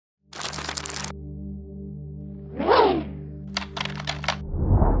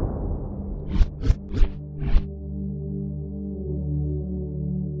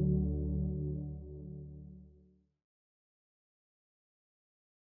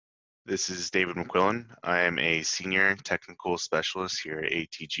This is David McQuillan. I am a senior technical specialist here at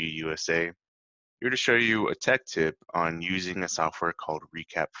ATG USA, here to show you a tech tip on using a software called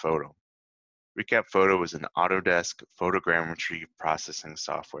Recap Photo. Recap Photo is an Autodesk photogrammetry processing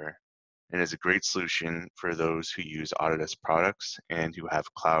software and is a great solution for those who use Autodesk products and who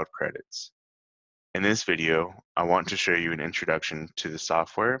have cloud credits. In this video, I want to show you an introduction to the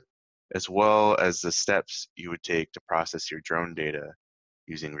software, as well as the steps you would take to process your drone data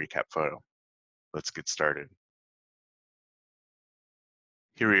using Recap Photo. Let's get started.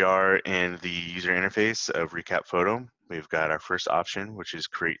 Here we are in the user interface of Recap Photo. We've got our first option, which is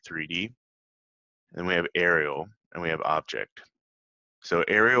Create 3D. Then we have Aerial, and we have Object. So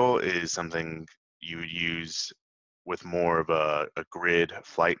Aerial is something you would use with more of a grid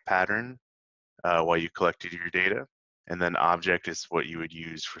flight pattern while you collected your data. And then Object is what you would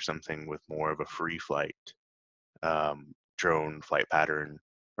use for something with more of a free flight drone flight pattern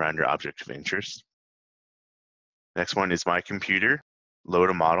around your object of interest. Next one is My Computer.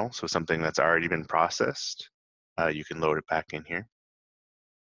 Load a model, so something that's already been processed. You can load it back in here.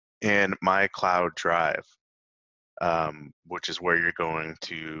 And My Cloud Drive, which is where you're going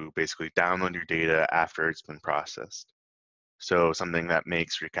to basically download your data after it's been processed. So something that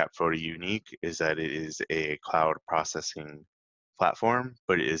makes Recap Photo unique is that it is a cloud processing platform,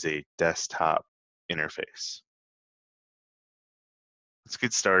 but it is a desktop interface. Let's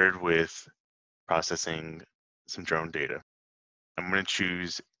get started with processing some drone data. I'm going to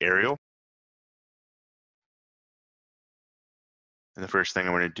choose Aerial. And the first thing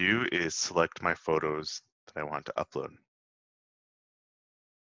I'm going to do is select my photos that I want to upload.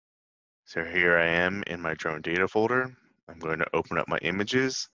 So here I am in my drone data folder. I'm going to open up my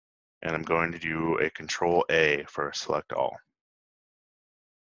images, and I'm going to do a Control A for select all.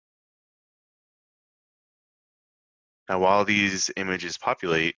 Now, while these images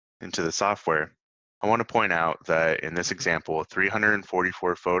populate into the software, I want to point out that in this example,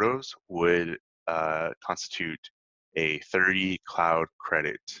 344 photos would constitute a 30 cloud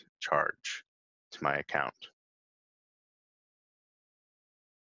credit charge to my account.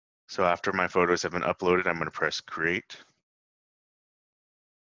 So after my photos have been uploaded, I'm going to press Create.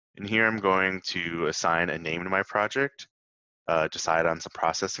 And here I'm going to assign a name to my project, decide on some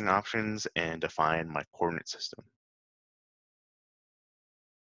processing options, and define my coordinate system.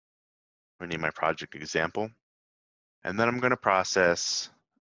 I'm going to name my project example. And then I'm going to process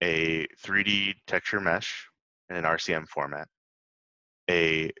a 3D texture mesh in an RCM format,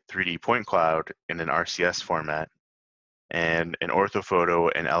 a 3D point cloud in an RCS format, and an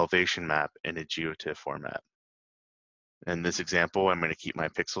orthophoto and elevation map in a GeoTIFF format. In this example, I'm going to keep my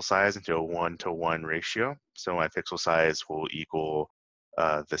pixel size into a 1-to-1 ratio. So my pixel size will equal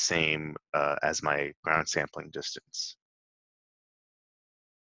the same as my ground sampling distance.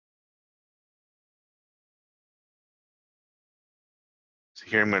 So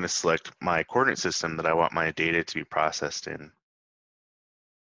here I'm going to select my coordinate system that I want my data to be processed in.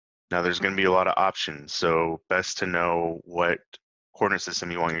 Now there's going to be a lot of options, so best to know what coordinate system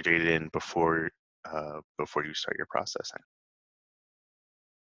you want your data in before you start your processing.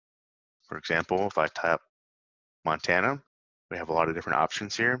 For example, if I type Montana, we have a lot of different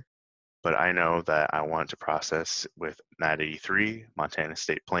options here, but I know that I want to process with NAD83, Montana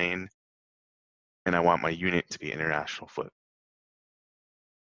State Plane, and I want my unit to be international foot.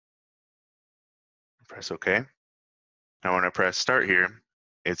 Press OK. Now when I press Start here,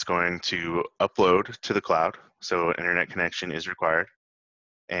 it's going to upload to the cloud, so an internet connection is required.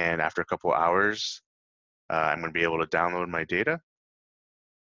 And after a couple hours, I'm going to be able to download my data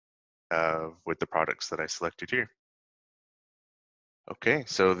with the products that I selected here. Okay,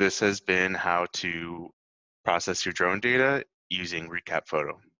 so this has been how to process your drone data using Recap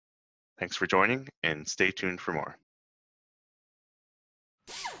Photo. Thanks for joining, and stay tuned for more.